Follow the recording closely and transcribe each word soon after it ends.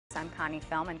I'm Connie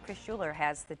Felm, and Chris Schuler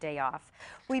has the day off.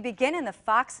 We begin in the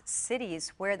Fox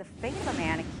Cities, where the fate of a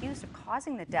man accused of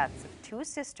causing the deaths of two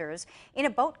sisters in a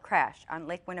boat crash on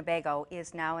Lake Winnebago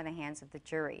is now in the hands of the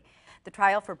jury. The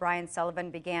trial for Brian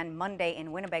Sullivan began Monday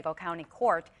in Winnebago County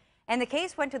Court, and the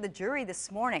case went to the jury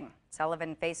this morning.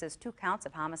 Sullivan faces 2 counts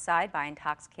of homicide by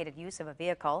intoxicated use of a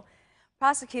vehicle.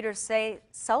 Prosecutors say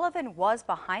Sullivan was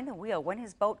behind the wheel when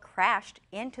his boat crashed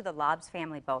into the Lobbs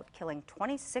family boat, killing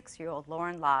 26-year-old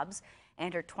Lauren Lobbs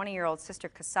and her 20-year-old sister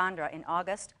Cassandra in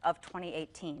August of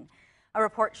 2018. A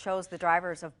report shows the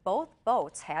drivers of both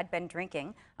boats had been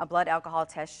drinking. A blood alcohol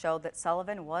test showed that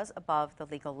Sullivan was above the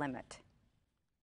legal limit.